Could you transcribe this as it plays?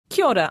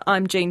Kia ora,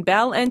 I'm Jean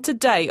Bell, and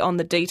today on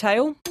The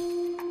Detail,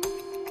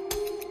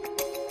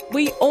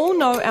 we all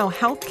know our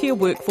healthcare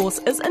workforce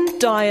is in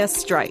dire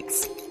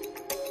straits.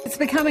 It's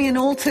becoming an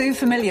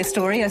all-too-familiar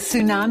story, a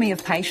tsunami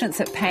of patients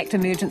at packed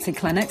emergency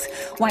clinics,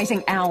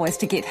 waiting hours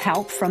to get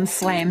help from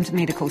slammed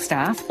medical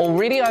staff.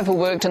 Already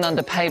overworked and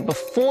underpaid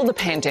before the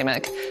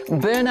pandemic,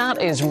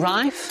 burnout is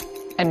rife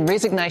and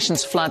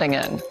resignations flooding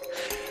in.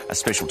 A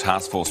special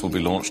task force will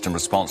be launched in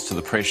response to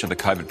the pressure the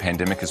COVID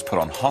pandemic has put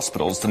on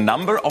hospitals. The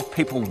number of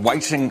people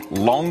waiting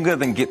longer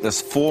than, get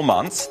this, 4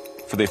 months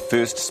for their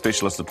first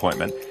specialist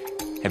appointment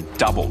have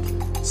doubled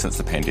since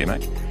the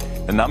pandemic.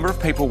 The number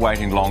of people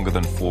waiting longer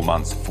than 4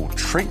 months for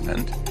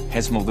treatment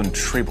has more than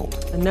trebled.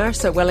 A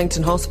nurse at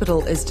Wellington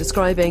Hospital is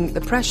describing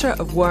the pressure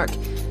of work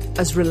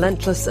as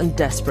relentless and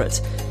desperate.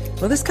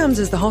 Well, this comes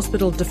as the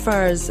hospital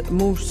defers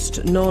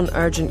most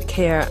non-urgent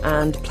care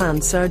and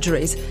planned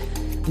surgeries.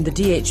 And the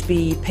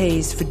DHB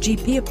pays for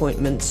GP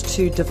appointments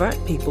to divert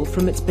people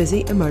from its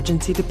busy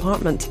emergency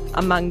department.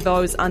 Among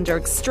those under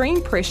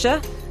extreme pressure,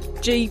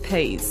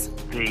 GPs.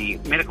 The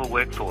medical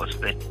workforce,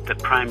 the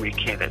primary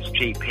care, that's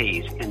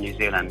GPs in New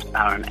Zealand,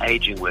 are an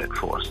ageing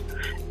workforce,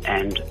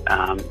 and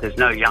there's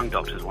no young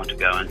doctors who want to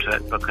go into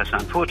it because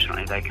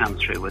unfortunately they come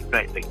through with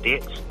great big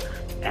debts,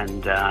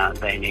 and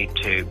they need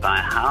to buy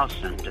a house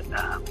and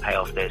pay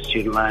off their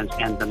student loans,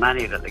 and the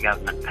money that the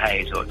government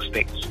pays or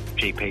expects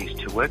GPs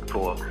to work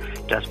for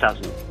just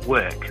doesn't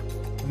work.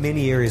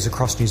 Many areas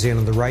across New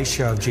Zealand, the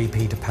ratio of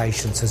GP to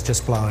patients has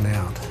just blown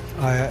out.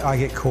 I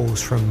get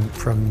calls from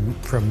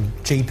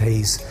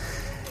GPs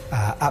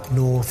up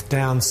north,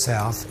 down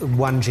south,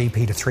 1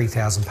 GP to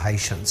 3,000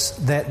 patients.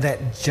 That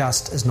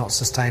just is not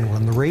sustainable.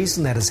 And the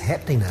reason that is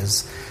happening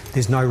is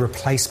there's no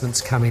replacements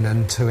coming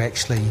in to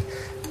actually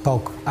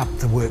bulk up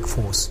the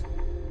workforce.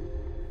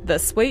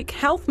 This week,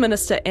 Health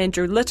Minister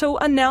Andrew Little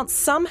announced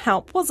some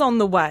help was on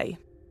the way.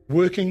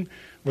 Working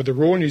with the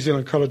Royal New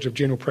Zealand College of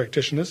General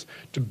Practitioners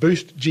to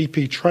boost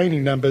GP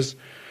training numbers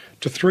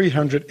to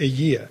 300 a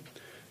year.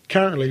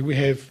 Currently, we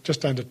have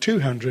just under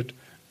 200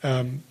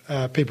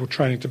 people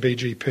training to be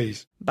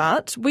GPs.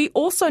 But we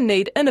also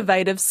need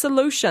innovative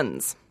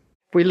solutions.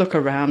 We look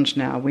around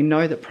now, we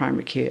know that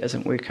primary care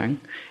isn't working,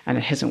 and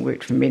it hasn't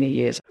worked for many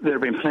years. There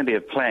have been plenty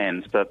of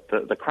plans, but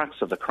the crux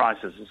of the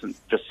crisis isn't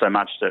just so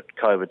much that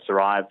COVID's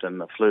arrived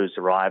and the flu's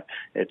arrived,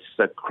 it's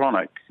the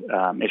chronic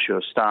issue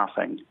of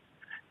staffing.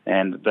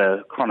 And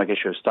the chronic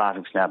issue of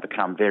staffing has now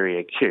become very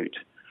acute,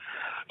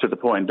 to the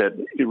point that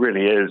it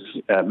really is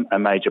a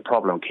major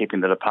problem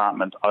keeping the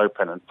department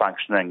open and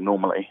functioning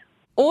normally.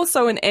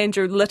 Also in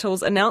Andrew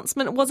Little's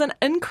announcement was an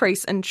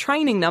increase in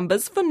training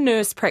numbers for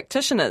nurse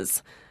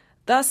practitioners.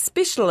 They're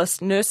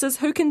specialist nurses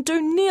who can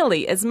do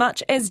nearly as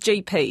much as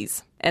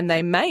GPs, and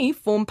they may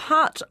form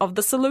part of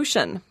the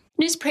solution.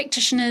 Nurse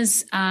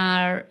practitioners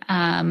are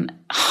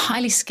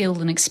highly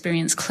skilled and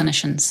experienced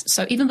clinicians.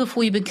 So even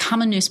before you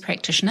become a nurse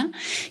practitioner,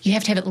 you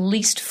have to have at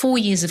least 4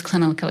 years of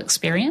clinical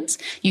experience.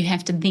 You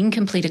have to then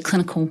complete a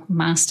clinical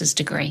master's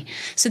degree.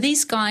 So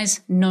these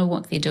guys know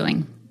what they're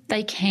doing.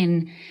 They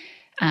can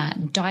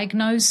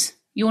diagnose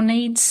your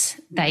needs,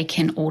 they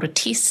can order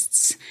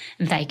tests,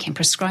 they can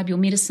prescribe your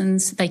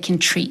medicines, they can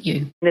treat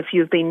you. If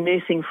you've been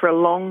nursing for a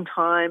long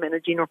time in a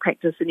general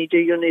practice and you do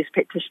your nurse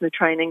practitioner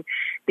training,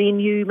 then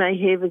you may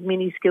have as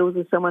many skills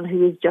as someone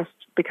who has just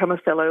become a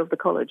fellow of the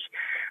college.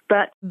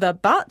 But they're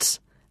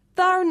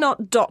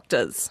not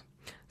doctors.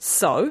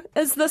 So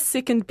is the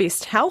second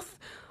best health,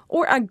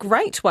 or a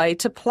great way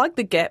to plug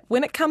the gap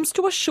when it comes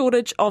to a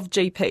shortage of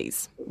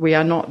GPs. We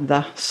are not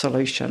the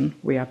solution,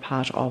 we are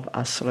part of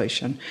a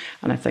solution,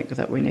 and I think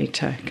that we need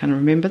to kind of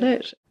remember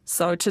that.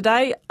 So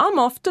today I'm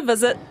off to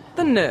visit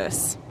the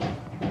nurse.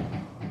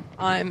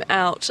 I'm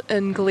out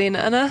in Glen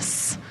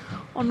Innes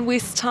on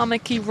West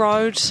Tamaki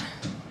Road.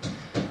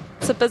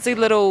 It's a busy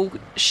little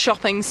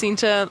shopping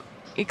centre,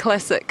 your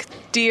classic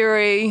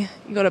dairy,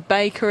 you've got a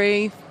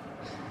bakery,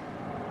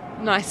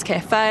 nice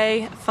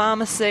cafe,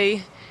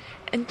 pharmacy.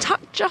 And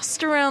tucked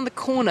just around the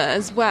corner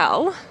as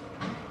well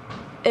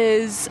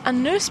is a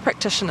nurse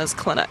practitioner's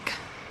clinic.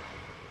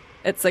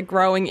 It's a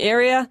growing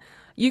area.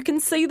 You can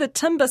see the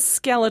timber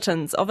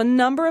skeletons of a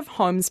number of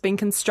homes being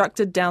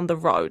constructed down the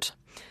road.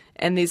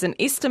 And there's an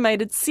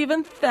estimated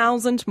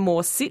 7,000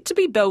 more set to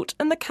be built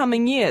in the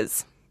coming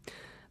years.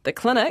 The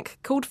clinic,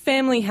 called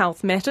Family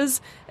Health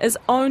Matters, is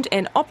owned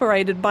and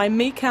operated by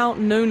Mikau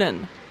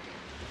Noonan.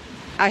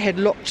 I had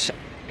looked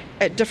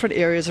at different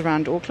areas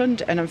around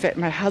Auckland, and in fact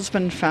my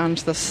husband found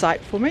this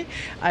site for me.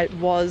 It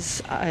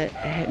was,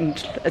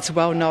 and it's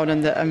well known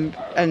in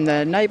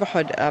the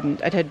neighbourhood,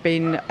 it had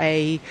been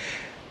a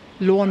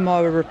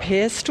lawnmower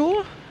repair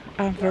store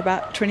for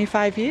about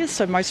 25 years,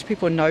 so most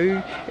people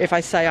know, if I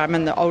say I'm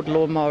in the old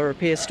lawnmower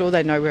repair store,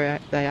 they know where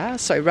they are.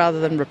 So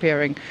rather than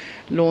repairing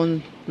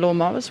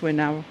lawnmowers, we're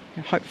now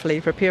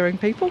hopefully repairing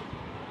people.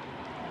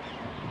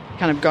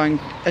 Kind of going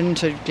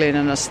into Glen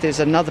Innes, there's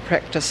another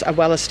practice, a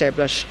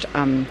well-established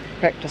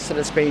practice that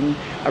has been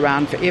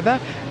around forever,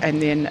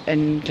 and then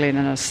in Glen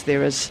Innes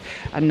there is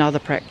another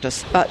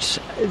practice. But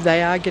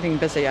they are getting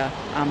busier,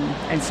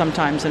 and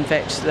sometimes, in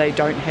fact, they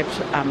don't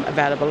have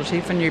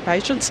availability for new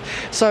patients.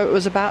 So it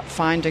was about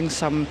finding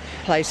some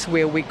place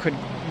where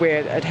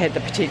it had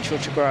the potential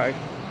to grow.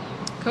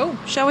 Cool.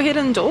 Shall we head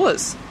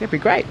indoors? That'd be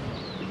great.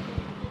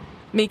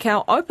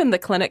 Mikhail opened the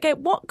clinic at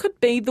what could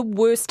be the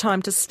worst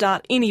time to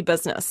start any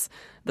business,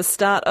 the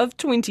start of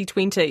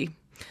 2020.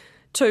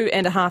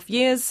 2.5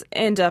 years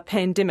and a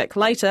pandemic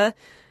later,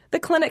 the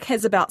clinic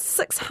has about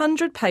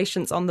 600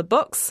 patients on the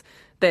books.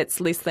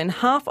 That's less than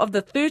half of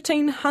the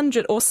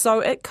 1,300 or so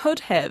it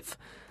could have.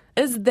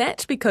 Is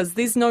that because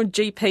there's no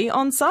GP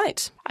on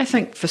site? I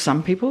think for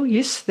some people,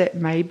 yes, that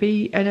may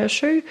be an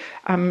issue.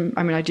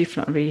 I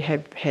definitely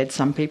have had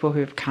some people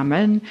who have come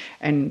in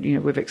and,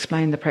 we've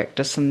explained the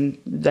practice and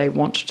they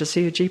wanted to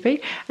see a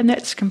GP, and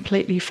that's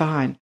completely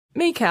fine.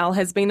 Mikhail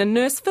has been a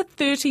nurse for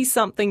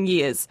 30-something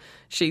years.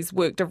 She's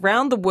worked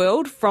around the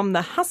world from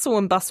the hustle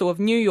and bustle of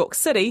New York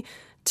City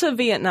to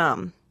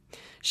Vietnam.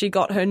 She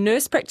got her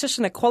nurse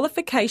practitioner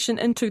qualification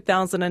in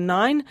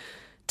 2009.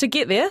 To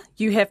get there,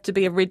 you have to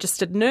be a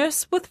registered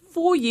nurse with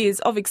 4 years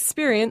of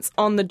experience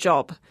on the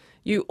job.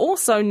 You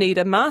also need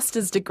a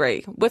master's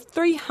degree with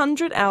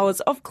 300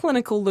 hours of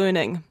clinical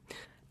learning.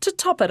 To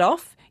top it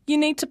off, you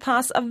need to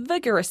pass a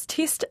vigorous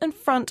test in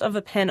front of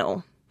a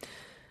panel.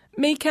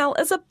 Mikhail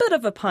is a bit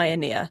of a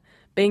pioneer,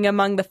 being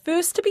among the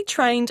first to be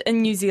trained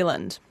in New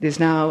Zealand. There's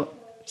now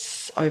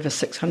over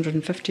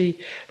 650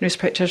 nurse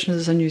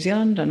practitioners in New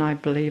Zealand, and I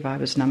believe I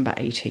was number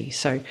 80.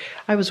 So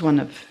I was one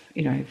of,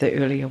 the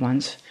earlier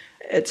ones.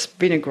 It's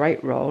been a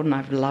great role, and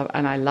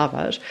I love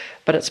it,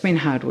 but it's been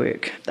hard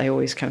work. They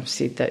always kind of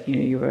said that,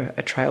 you were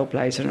a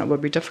trailblazer and it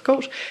would be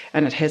difficult,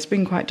 and it has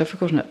been quite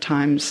difficult, and at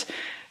times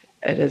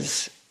it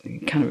is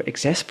kind of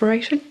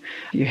exasperating.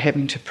 You're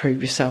having to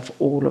prove yourself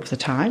all of the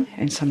time,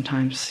 and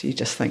sometimes you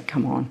just think,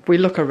 come on. We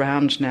look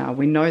around now,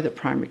 we know that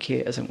primary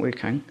care isn't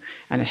working,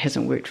 and it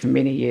hasn't worked for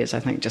many years.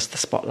 I think just the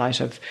spotlight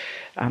of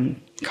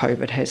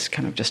COVID has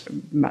kind of just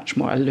much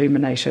more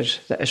illuminated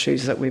the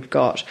issues that we've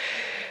got.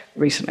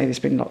 Recently, there's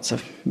been lots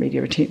of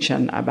media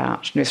attention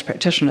about nurse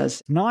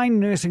practitioners. 9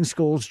 nursing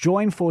schools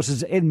joined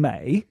forces in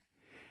May.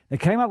 They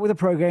came up with a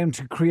program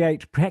to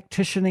create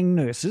practitioning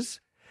nurses.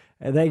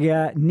 They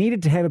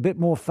needed to have a bit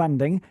more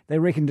funding. They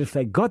reckoned if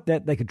they got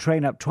that, they could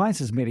train up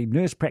twice as many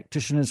nurse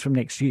practitioners from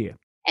next year.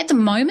 At the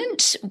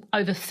moment,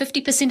 over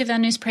 50% of our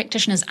nurse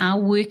practitioners are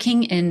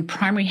working in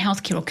primary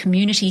healthcare or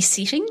community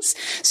settings.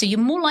 So you're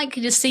more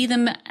likely to see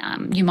them.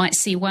 You might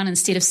see one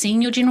instead of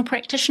seeing your general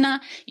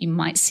practitioner. You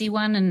might see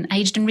one in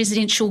aged and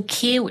residential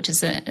care, which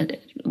is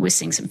we're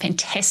seeing some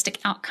fantastic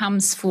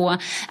outcomes for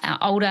our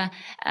older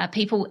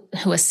people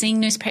who are seeing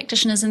nurse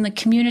practitioners in the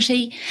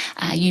community.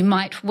 You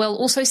might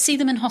also see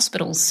them in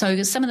hospitals.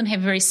 So some of them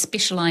have very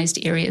specialised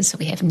areas. So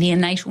we have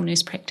neonatal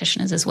nurse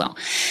practitioners as well.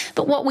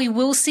 But what we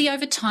will see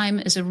over time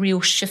is a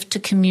real shift to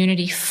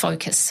community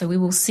focus. So we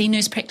will see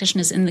nurse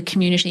practitioners in the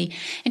community.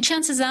 And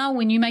chances are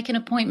when you make an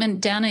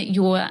appointment down at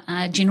your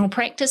general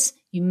practice,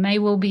 you may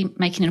well be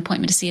making an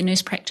appointment to see a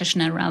nurse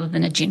practitioner rather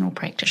than a general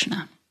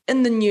practitioner.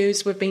 In the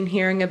news, we've been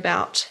hearing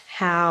about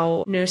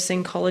how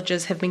nursing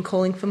colleges have been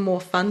calling for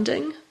more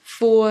funding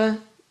for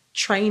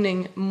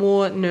training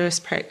more nurse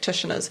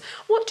practitioners.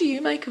 What do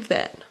you make of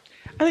that?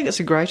 I think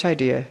it's a great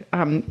idea.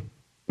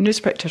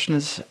 Nurse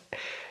practitioners,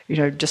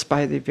 just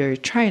by their very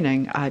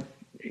training, are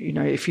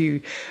if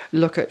you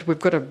look at, we've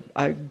got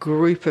a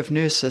group of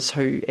nurses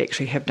who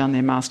actually have done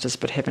their masters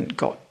but haven't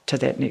got to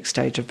that next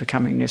stage of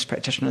becoming nurse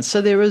practitioners.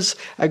 So there is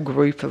a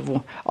group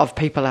of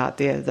people out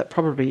there that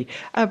probably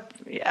are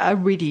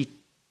ready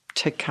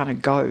to kind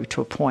of go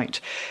to a point.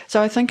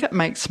 So I think it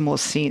makes more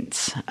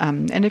sense.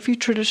 And if you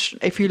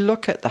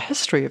look at the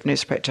history of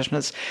nurse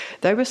practitioners,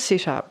 they were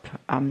set up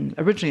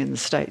originally in the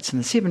States in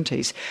the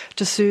 70s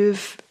to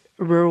serve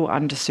rural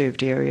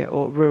underserved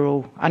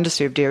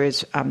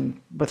areas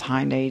with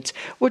high needs,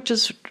 which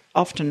is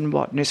often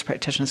what nurse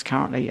practitioners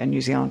currently in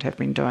New Zealand have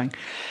been doing.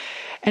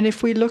 And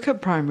if we look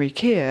at primary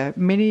care,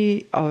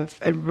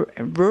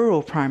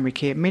 rural primary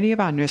care, many of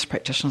our nurse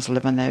practitioners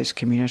live in those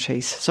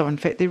communities. So in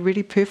fact, they're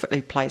really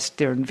perfectly placed.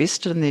 They're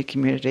invested in their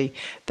community.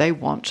 They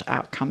want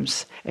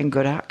outcomes and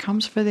good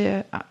outcomes for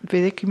their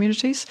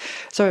communities.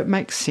 So it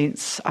makes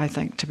sense, I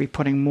think, to be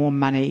putting more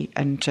money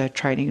into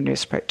training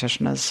nurse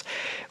practitioners,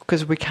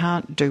 because we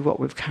can't do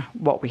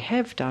what we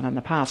have done in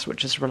the past,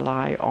 which is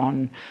rely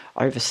on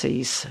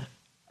overseas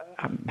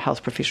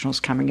health professionals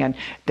coming in.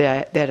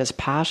 That is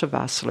part of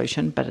our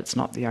solution, but it's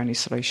not the only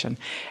solution.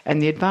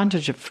 And the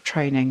advantage of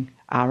training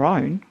our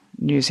own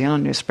New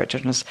Zealand nurse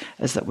practitioners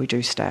is that we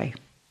do stay.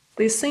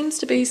 There seems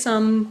to be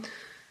some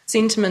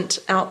sentiment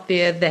out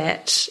there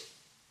that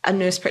a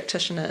nurse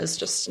practitioner is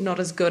just not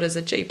as good as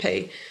a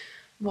GP.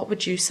 What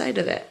would you say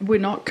to that? We're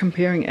not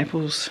comparing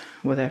apples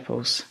with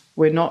apples.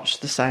 We're not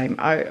the same.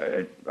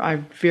 I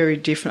very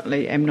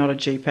definitely am not a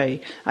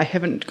GP. I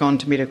haven't gone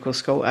to medical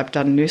school. I've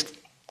done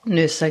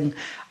nursing.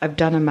 I've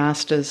done a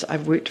master's.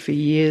 I've worked for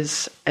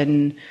years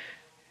in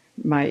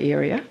my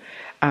area.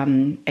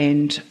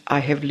 and I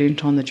have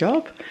learnt on the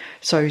job.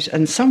 So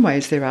in some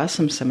ways there are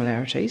some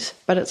similarities,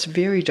 but it's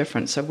very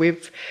different. So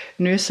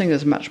nursing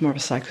is much more of a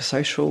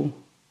psychosocial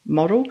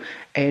model,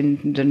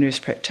 and the nurse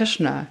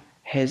practitioner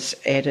has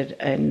added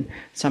in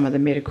some of the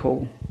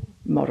medical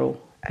model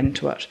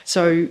into it.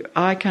 So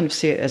I kind of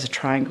see it as a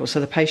triangle. So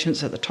the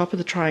patient's at the top of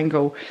the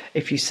triangle.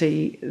 If you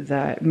see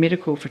the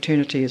medical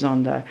fraternity is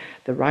on the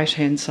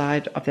right-hand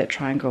side of that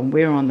triangle and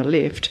we're on the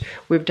left,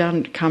 we've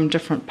come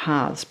different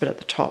paths, but at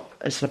the top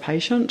is the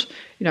patient.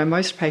 You know,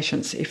 most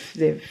patients, if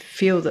they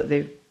feel that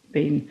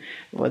they've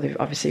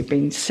obviously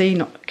been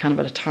seen kind of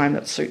at a time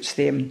that suits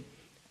them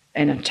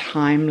in a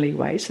timely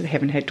way, so they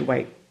haven't had to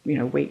wait,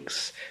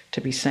 weeks to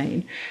be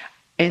seen,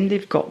 and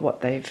they've got what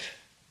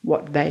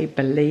they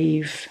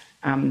believe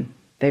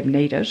they've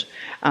needed,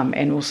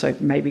 and also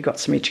maybe got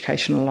some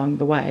education along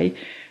the way,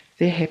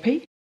 they're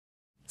happy.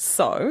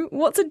 So,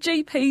 what's a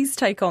GP's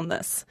take on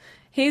this?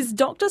 Here's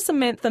Dr.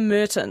 Samantha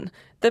Merton,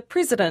 the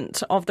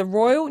president of the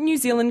Royal New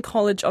Zealand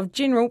College of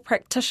General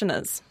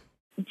Practitioners.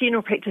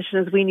 General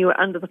practitioners, when you're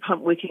under the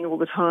pump working all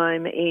the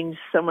time and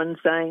someone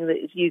saying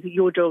that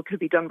your job could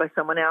be done by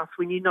someone else,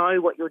 when you know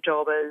what your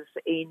job is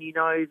and you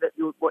know that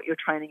what your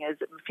training is,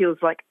 it feels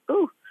like,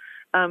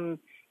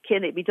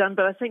 can it be done?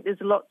 But I think there's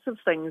lots of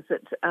things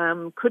that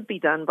could be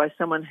done by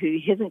someone who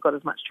hasn't got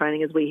as much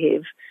training as we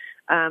have,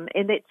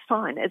 and that's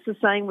fine. It's the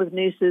same with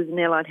nurses and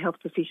allied health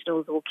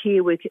professionals or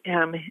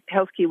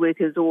healthcare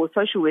workers or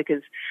social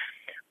workers.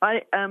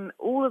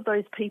 All of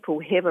those people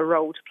have a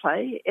role to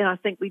play, and I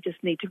think we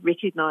just need to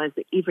recognise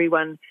that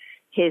everyone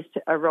has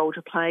a role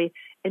to play,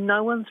 and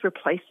no one's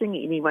replacing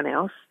anyone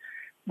else.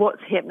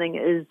 What's happening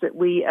is that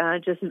we are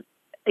just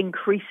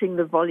increasing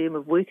the volume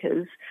of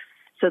workers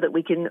so that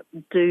we can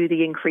do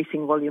the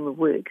increasing volume of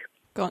work.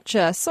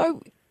 Gotcha.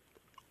 So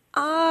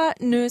are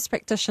nurse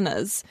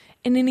practitioners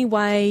in any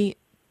way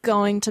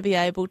going to be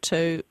able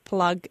to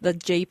plug the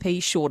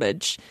GP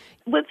shortage?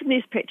 With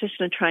nurse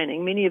practitioner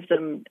training, many of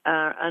them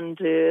are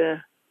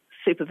under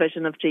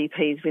supervision of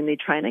GPs when they're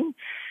training.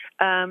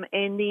 And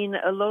then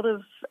a lot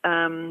of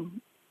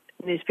many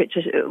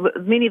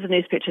of the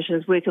nurse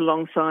practitioners work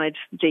alongside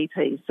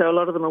GPs. So a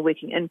lot of them are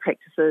working in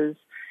practices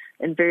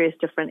in various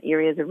different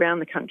areas around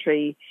the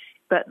country,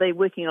 but they're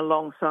working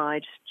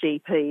alongside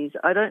GPs.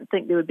 I don't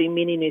think there would be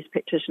many nurse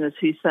practitioners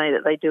who say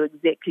that they do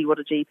exactly what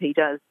a GP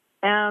does.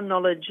 Our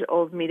knowledge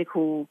of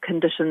medical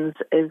conditions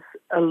is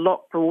a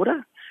lot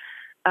broader.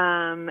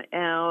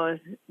 Our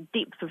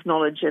depth of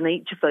knowledge in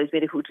each of those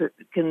medical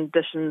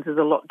conditions is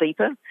a lot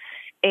deeper.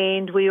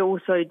 And we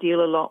also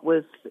deal a lot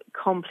with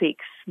complex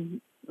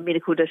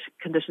medical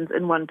conditions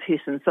in one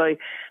person. So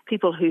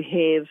people who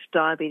have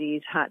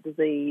diabetes, heart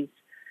disease,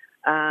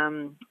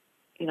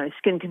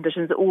 skin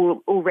conditions are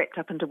all wrapped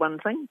up into one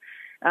thing.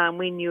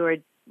 When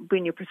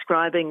you're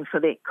prescribing for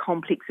that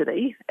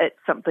complexity, it's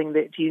something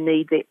that you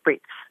need that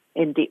breadth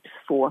and depth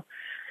for.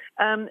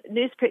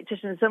 Nurse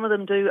practitioners, some of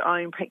them do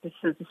own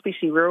practices,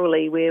 especially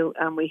rurally, where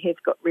we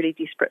have got really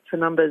desperate for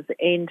numbers.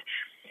 And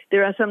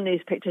there are some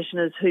nurse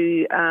practitioners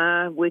who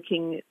are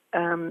working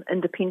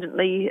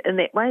independently in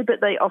that way,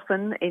 but they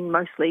often and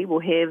mostly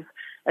will have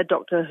a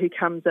doctor who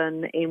comes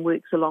in and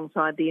works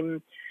alongside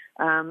them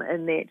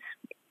in that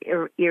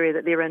area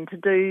that they're in to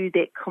do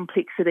that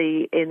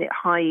complexity and that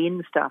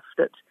high-end stuff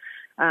that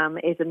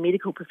as a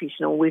medical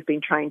professional we've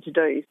been trained to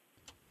do.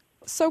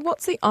 So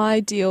what's the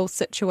ideal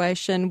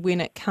situation when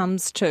it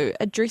comes to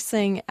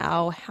addressing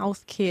our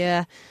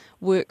healthcare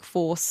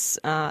workforce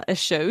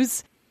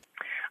issues?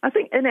 I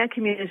think in our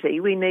community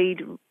we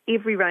need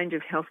every range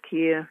of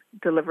healthcare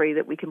delivery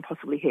that we can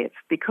possibly have,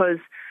 because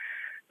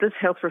this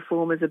health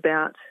reform is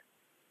about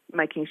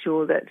making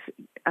sure that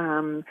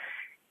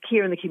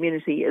care in the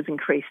community is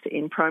increased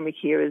and primary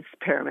care is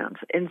paramount.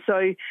 And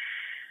so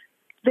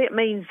that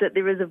means that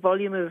there is a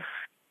volume of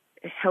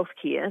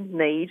healthcare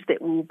need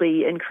that will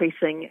be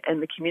increasing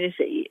in the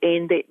community,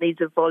 and that needs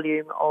a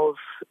volume of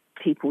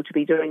people to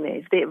be doing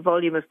that. That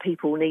volume of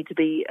people need to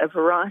be a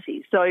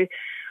variety. So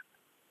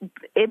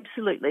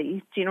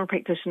absolutely, general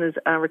practitioners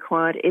are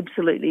required.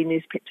 Absolutely,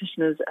 nurse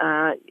practitioners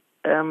are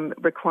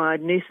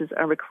required. Nurses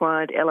are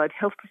required. Allied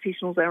health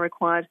professionals are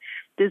required.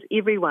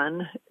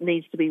 Everyone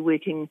needs to be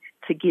working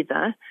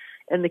together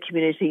in the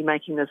community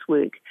making this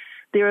work.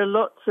 There are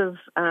lots of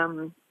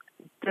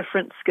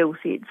different skill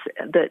sets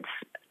that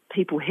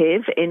people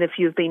have, and if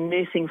you've been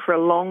nursing for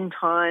a long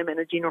time in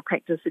a general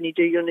practice and you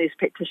do your nurse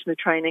practitioner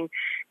training,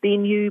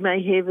 then you may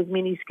have as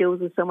many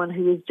skills as someone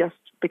who has just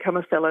become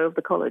a fellow of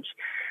the college.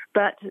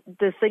 But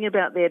the thing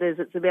about that is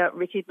it's about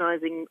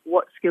recognising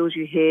what skills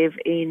you have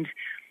and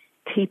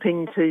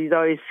keeping to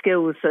those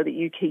skills so that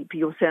you keep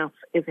yourself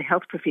as a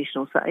health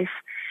professional safe,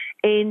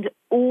 and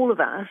all of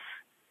us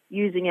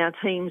using our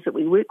teams that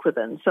we work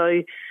within.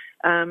 So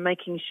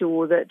making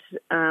sure that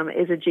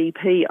as a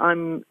GP,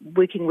 I'm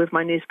working with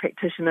my nurse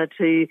practitioner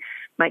to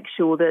make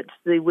sure that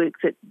the work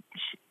that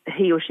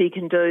he or she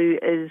can do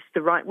is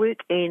the right work,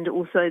 and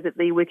also that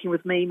they're working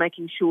with me,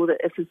 making sure that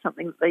if there's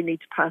something that they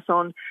need to pass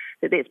on,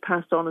 that that's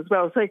passed on as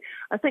well. So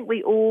I think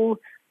we all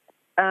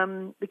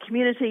the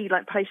community,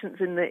 like patients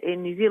in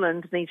New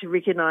Zealand, need to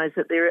recognise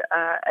that there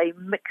are a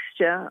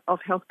mixture of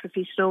health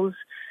professionals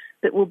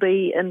that will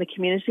be in the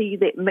community.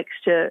 That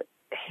mixture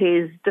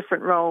has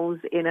different roles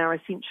and are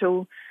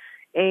essential,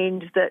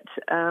 and that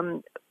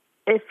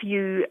if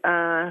you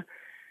are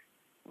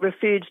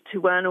referred to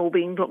one or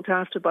being looked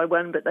after by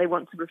one, but they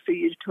want to refer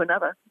you to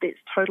another, that's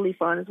totally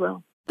fine as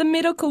well. The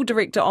medical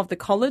director of the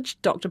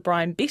college, Dr.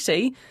 Brian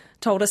Betty,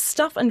 told a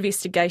Stuff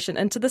investigation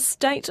into the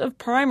state of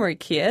primary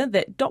care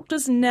that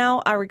doctors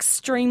now are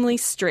extremely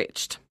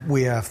stretched.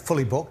 We are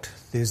fully booked.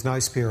 There's no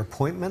spare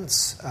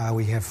appointments.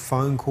 We have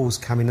phone calls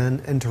coming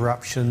in,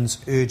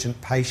 interruptions,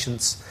 urgent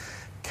patients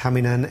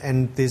coming in,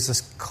 and there's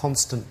this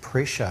constant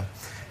pressure.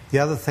 The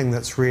other thing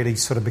that's really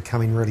sort of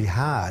becoming really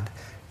hard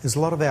is a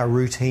lot of our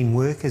routine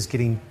work is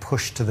getting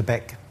pushed to the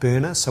back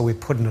burner, so we're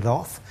putting it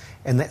off,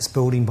 and that's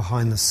building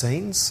behind the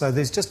scenes. So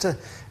there's just a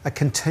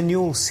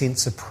continual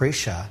sense of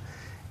pressure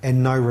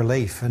and no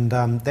relief, and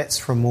that's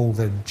from all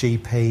the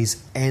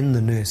GPs and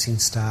the nursing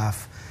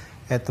staff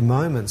at the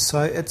moment.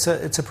 So it's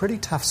a pretty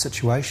tough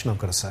situation, I've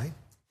got to say.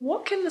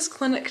 What can this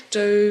clinic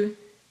do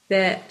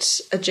that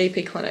a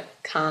GP clinic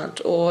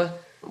can't, or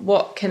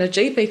what can a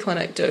GP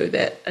clinic do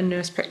that a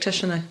nurse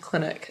practitioner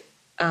clinic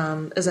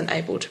isn't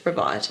able to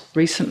provide?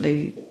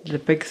 Recently, the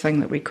big thing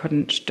that we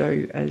couldn't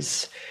do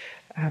is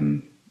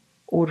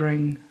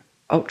ordering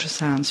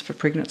ultrasounds for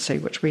pregnancy,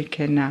 which we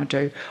can now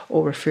do,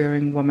 or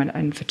referring women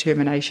in for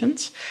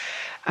terminations.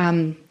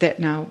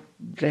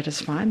 That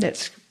is fine.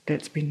 That's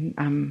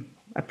been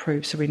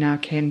approved, so we now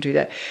can do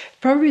that.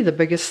 Probably the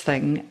biggest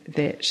thing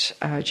that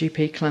a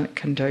GP clinic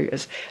can do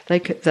is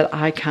that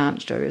I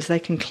can't do is they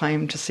can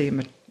claim to see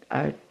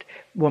a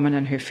woman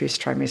in her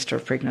first trimester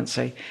of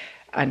pregnancy,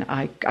 and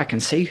I can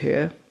see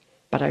her,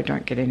 but I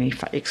don't get any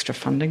extra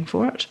funding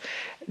for it.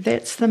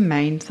 That's the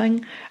main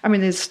thing. I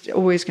mean, there's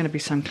always going to be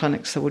some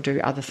clinics that will do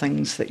other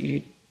things that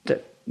we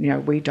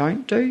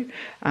don't do,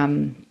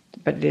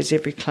 but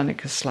every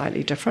clinic is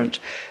slightly different.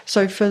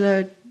 So for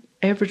the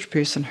average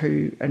person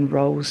who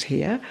enrolls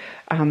here,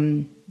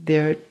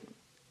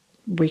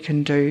 we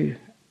can do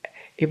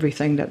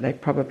everything that they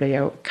probably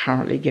are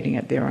currently getting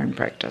at their own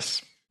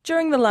practice.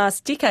 During the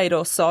last decade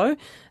or so,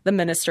 the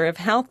Ministry of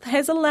Health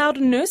has allowed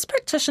nurse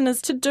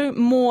practitioners to do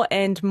more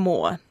and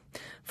more.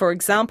 For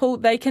example,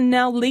 they can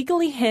now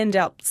legally hand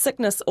out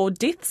sickness or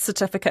death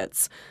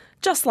certificates,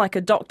 just like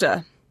a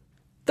doctor.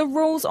 The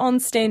rules on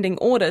standing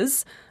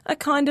orders, a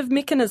kind of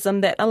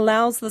mechanism that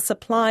allows the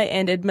supply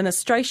and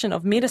administration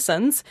of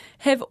medicines,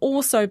 have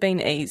also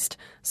been eased,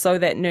 so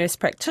that nurse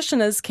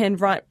practitioners can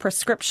write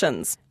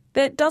prescriptions.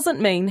 That doesn't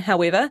mean,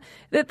 however,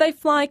 that they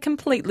fly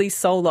completely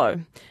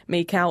solo.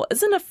 Mikau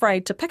isn't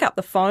afraid to pick up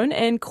the phone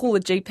and call a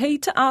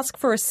GP to ask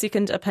for a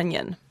second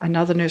opinion.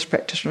 Another nurse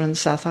practitioner in the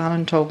South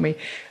Island told me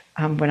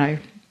when I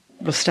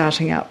was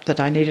starting up that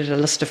I needed a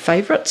list of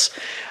favourites,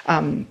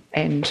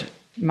 and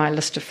my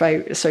list of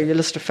so your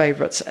list of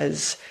favourites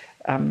is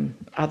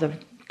other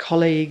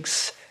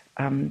colleagues,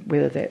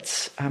 whether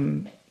that's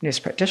nurse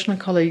practitioner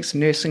colleagues,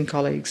 nursing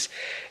colleagues,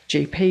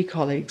 GP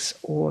colleagues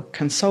or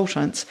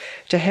consultants,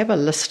 to have a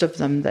list of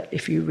them that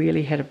if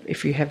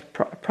you have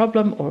a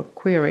problem or a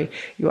query,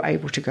 you're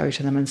able to go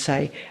to them and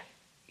say,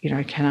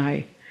 can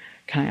I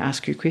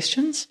ask you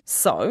questions?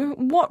 So,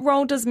 what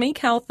role does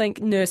Mikau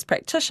think nurse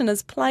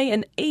practitioners play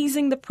in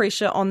easing the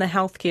pressure on the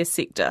healthcare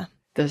sector?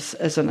 This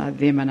isn't a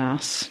them and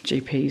us,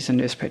 GPs and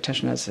nurse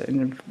practitioners,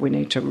 and we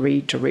need to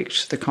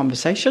redirect the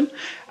conversation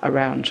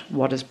around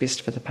what is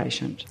best for the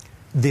patient.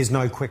 There's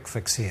no quick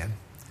fix here.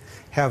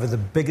 However, the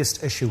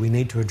biggest issue we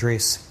need to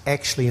address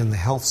actually in the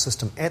health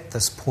system at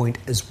this point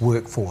is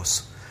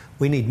workforce.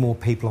 We need more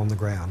people on the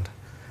ground.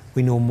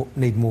 We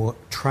need more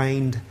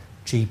trained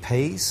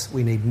GPs,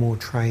 we need more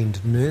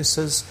trained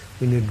nurses,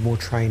 we need more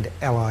trained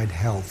allied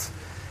health.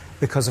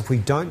 Because if we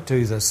don't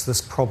do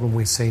this problem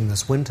we're seeing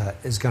this winter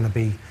is going to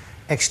be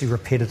actually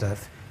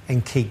repetitive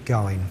and keep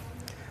going.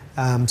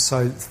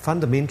 So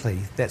fundamentally,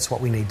 that's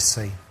what we need to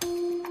see.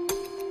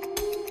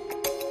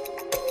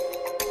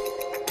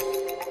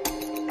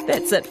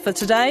 That's it for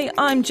today.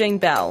 I'm Jean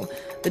Bell.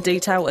 The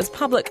Detail is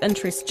public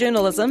interest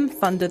journalism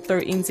funded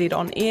through NZ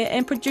On Air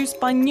and produced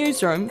by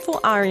Newsroom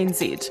for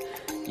RNZ.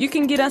 You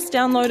can get us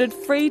downloaded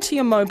free to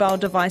your mobile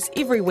device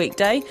every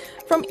weekday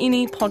from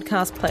any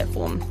podcast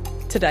platform.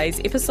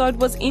 Today's episode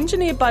was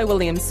engineered by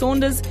William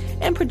Saunders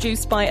and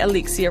produced by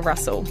Alexia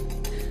Russell.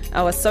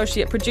 Our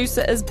associate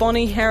producer is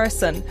Bonnie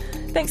Harrison.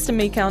 Thanks to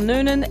Mikau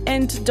Noonan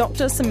and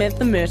Dr.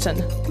 Samantha Merton.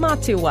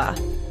 Mā te wā.